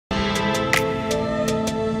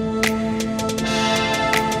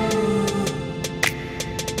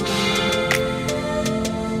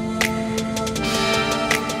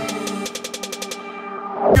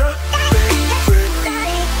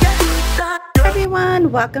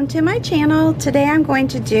everyone, welcome to my channel. Today I'm going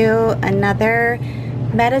to do another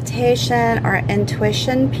meditation or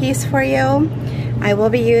intuition piece for you. I will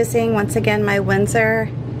be using once again my Winsor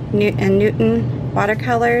 & Newton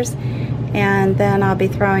watercolors, and then I'll be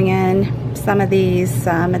throwing in some of these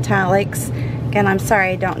metallics. Again, I'm sorry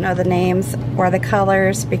I don't know the names or the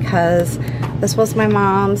colors because this was my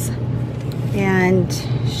mom's and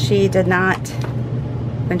she did not,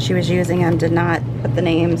 when she was using them, did not put the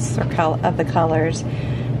names or of the colors.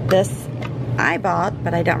 This I bought,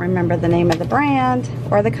 but I don't remember the name of the brand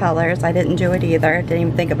or the colors. I didn't do it either, didn't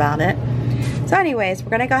even think about it. So anyways,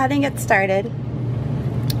 we're gonna go ahead and get started.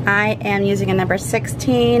 I am using a number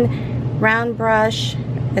 16 round brush.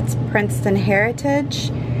 It's Princeton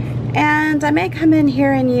Heritage. And I may come in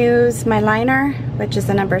here and use my liner, which is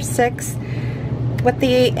a number 6. With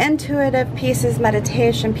the intuitive pieces,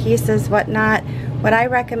 meditation pieces, whatnot, what I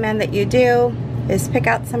recommend that you do is pick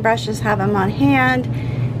out some brushes, have them on hand,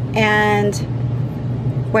 and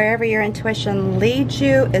wherever your intuition leads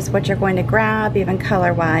you is what you're going to grab, even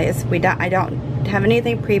color-wise. I don't have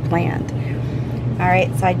anything pre-planned.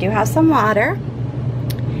 Alright, so I do have some water.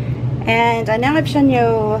 And I know I've shown you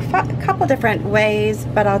a couple different ways,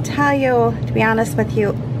 but I'll tell you, to be honest with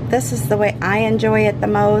you, this is the way I enjoy it the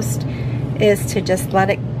most, is to just let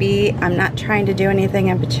it be. I'm not trying to do anything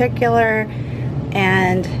in particular,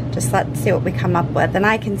 and just let's see what we come up with. And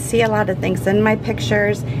I can see a lot of things in my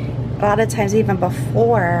pictures, a lot of times even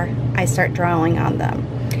before I start drawing on them.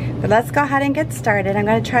 But let's go ahead and get started. I'm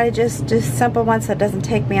going to try to just do simple ones so it doesn't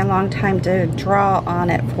take me a long time to draw on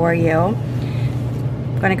it for you.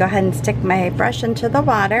 I'm going to go ahead and stick my brush into the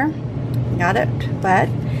water. Got it wet.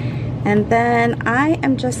 And then I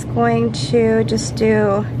am just going to just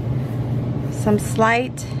do some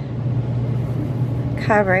slight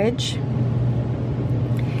coverage.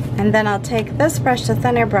 And then I'll take this brush, the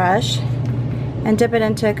thinner brush, and dip it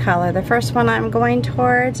into a color. The first one I'm going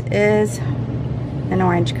towards is an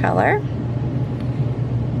orange color.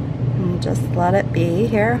 And just let it be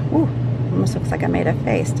here. Ooh, almost looks like I made a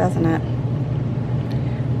face, doesn't it?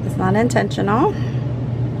 It's not intentional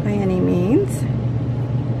by any means.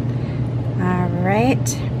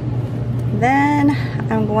 Alright. Then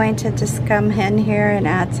I'm going to just come in here and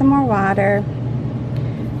add some more water.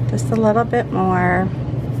 Just a little bit more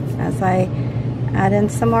as I add in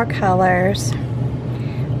some more colors.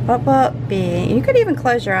 What will it be? You could even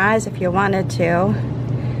close your eyes if you wanted to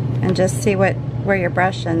and just see where your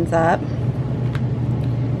brush ends up.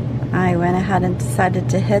 I went ahead and decided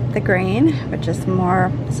to hit the green, which is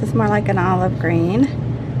more, this is more like an olive green.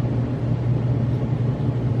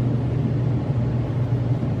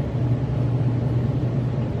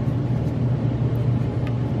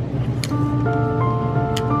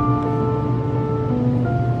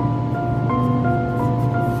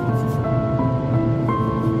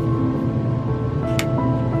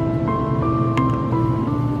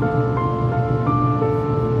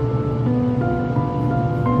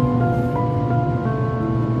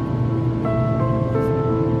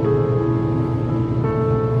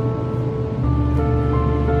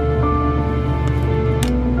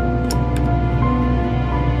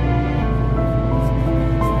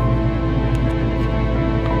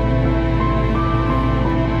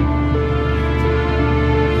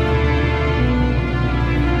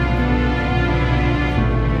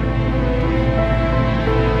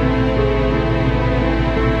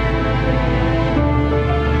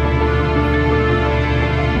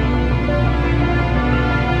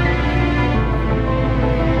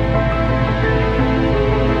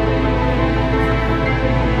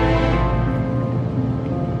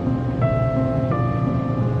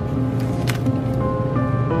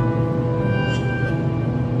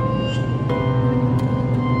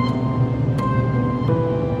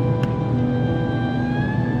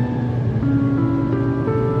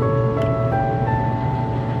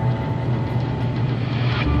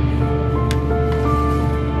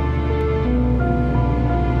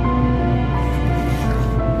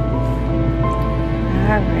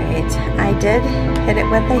 I did hit it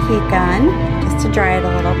with a heat gun just to dry it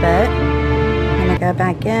a little bit. I'm going to go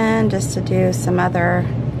back in just to do some other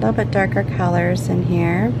little bit darker colors in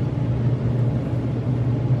here.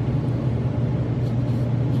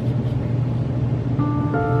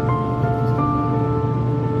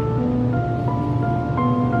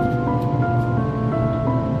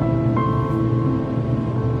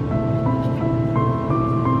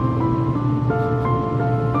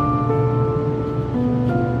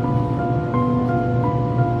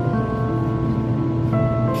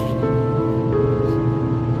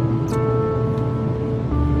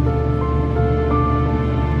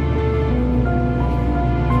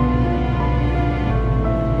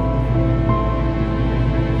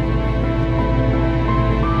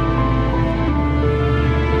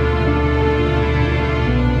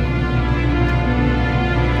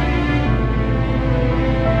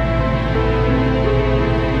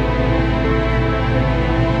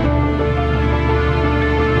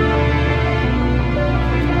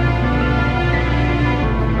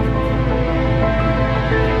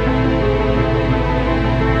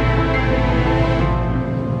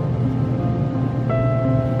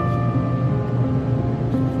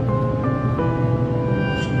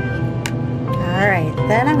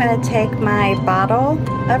 going to take my bottle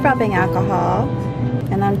of rubbing alcohol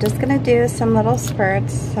and I'm just going to do some little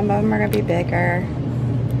spurts. Some of them are going to be bigger.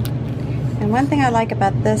 And one thing I like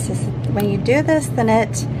about this is when you do this, then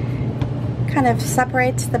it kind of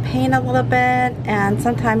separates the paint a little bit, and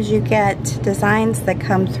sometimes you get designs that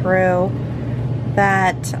come through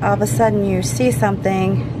that all of a sudden you see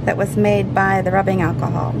something that was made by the rubbing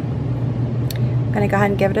alcohol. I'm going to go ahead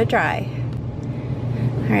and give it a try.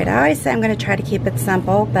 Alright, I always say I'm going to try to keep it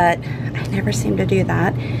simple, but I never seem to do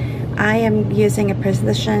that. I am using a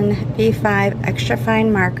Precision B5 extra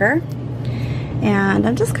fine marker, and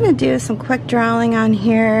I'm just going to do some quick drawing on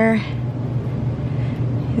here.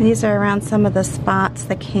 These are around some of the spots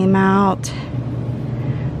that came out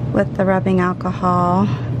with the rubbing alcohol.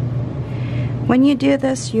 When you do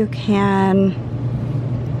this, you can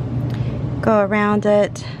go around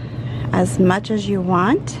it as much as you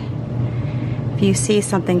want. If you see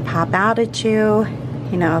something pop out at you,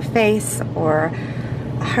 you know, a face or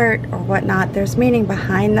a heart or whatnot, there's meaning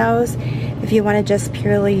behind those. If you want to just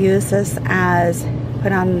purely use this as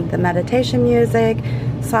put on the meditation music,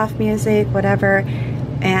 soft music, whatever,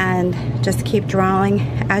 and just keep drawing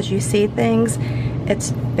as you see things, it's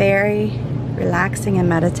very relaxing and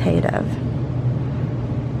meditative.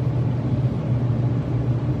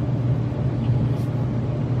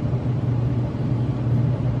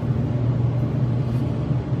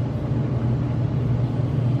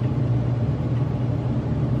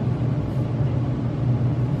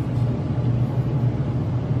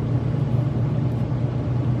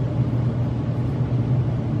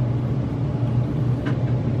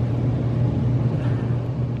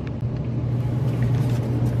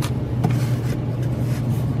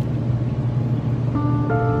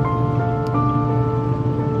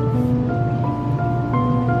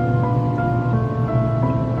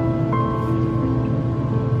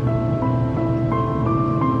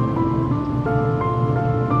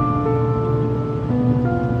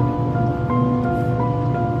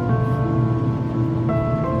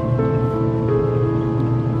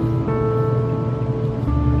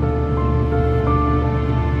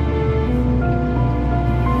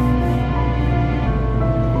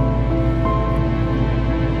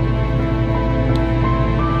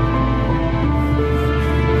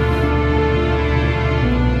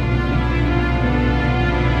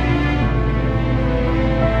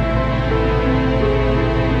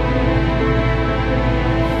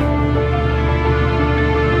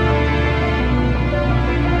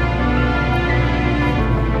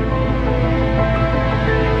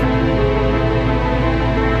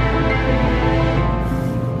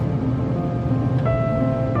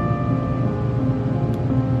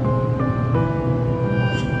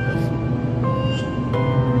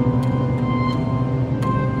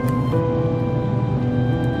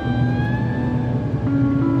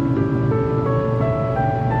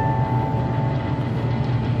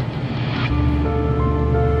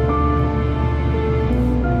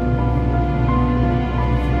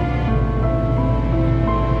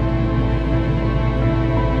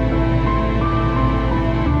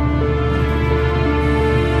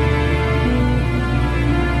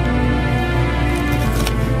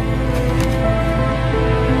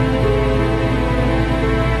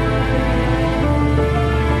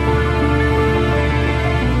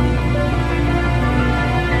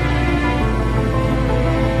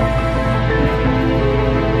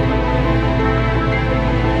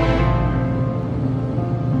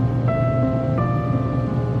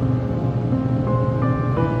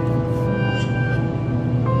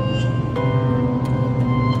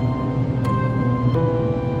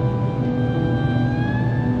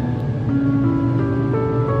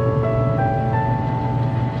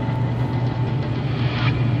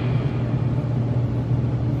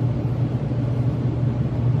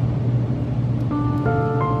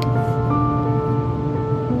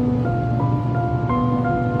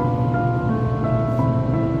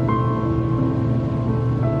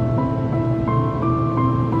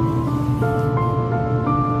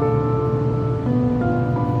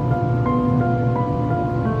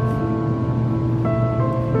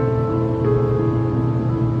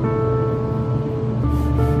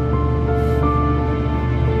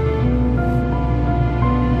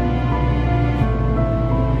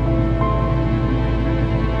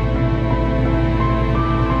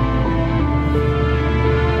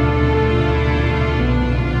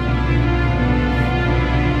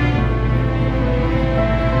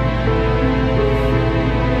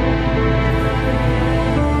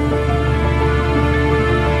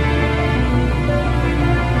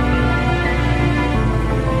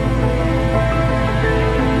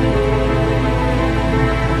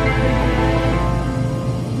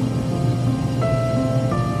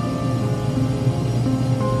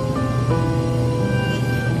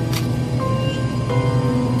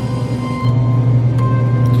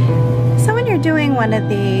 one of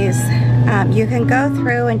these, you can go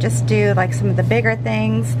through and just do like some of the bigger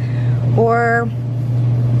things, or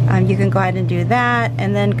you can go ahead and do that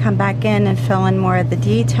and then come back in and fill in more of the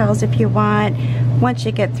details if you want. Once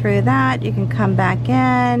you get through that, you can come back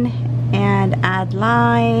in and add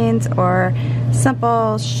lines or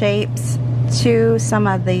simple shapes to some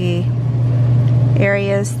of the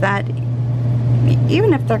areas that,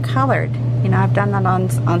 even if they're colored, you know, I've done that on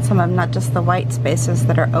some of them, not just the white spaces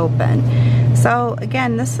that are open. So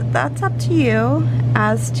again, that's up to you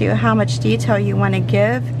as to how much detail you want to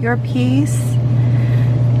give your piece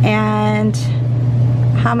and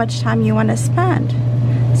how much time you want to spend.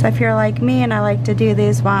 So if you're like me and I like to do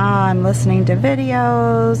these while I'm listening to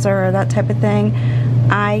videos or that type of thing,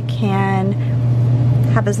 I can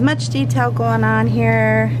have as much detail going on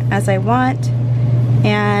here as I want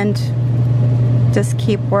and just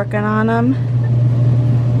keep working on them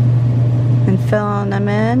and filling them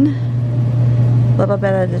in a little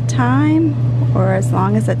bit at a time, or as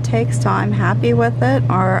long as it takes till I'm happy with it,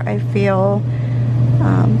 or I feel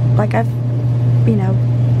like I've, you know,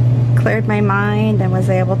 cleared my mind and was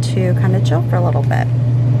able to kind of chill for a little bit.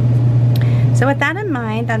 So with that in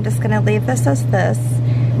mind, I'm just going to leave this as this,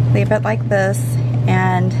 leave it like this,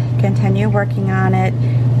 and continue working on it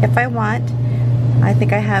if I want. I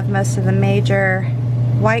think I have most of the major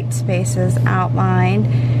white spaces outlined,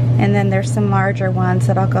 and then there's some larger ones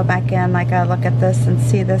that I'll go back in. Like I look at this and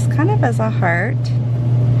see this kind of as a heart.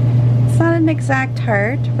 It's not an exact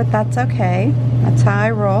heart, but that's okay. That's how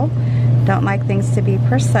I roll. Don't like things to be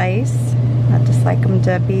precise. I just like them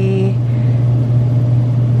to be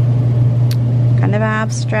kind of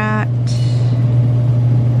abstract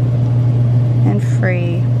and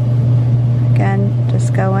free. Again,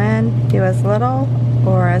 just go in, do as little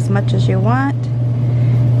or as much as you want.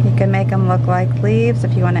 You can make them look like leaves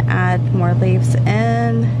if you want to add more leaves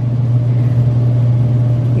in.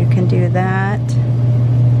 You can do that.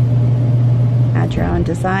 Add your own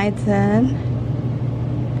designs in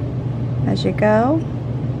as you go.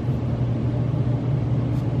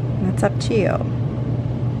 That's up to you.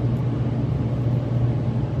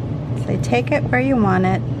 So take it where you want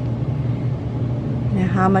it. You know,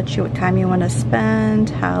 how much time you want to spend,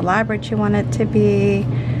 how elaborate you want it to be,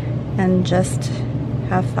 and just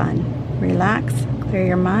have fun. Relax, clear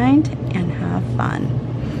your mind, and have fun.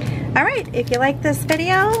 Alright, if you like this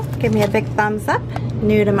video, give me a big thumbs up.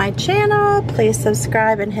 New to my channel, please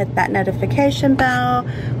subscribe and hit that notification bell.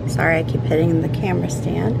 Sorry, I keep hitting the camera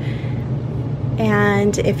stand.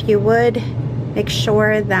 And if you would, make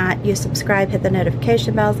sure that you subscribe, hit the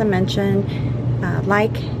notification bell as I mentioned,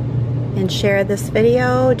 like and share this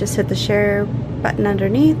video. Just hit the share button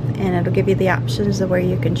underneath and it'll give you the options of where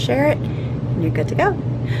you can share it, and you're good to go.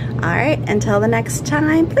 Alright, until the next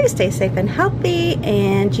time, please stay safe and healthy,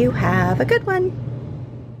 and you have a good one.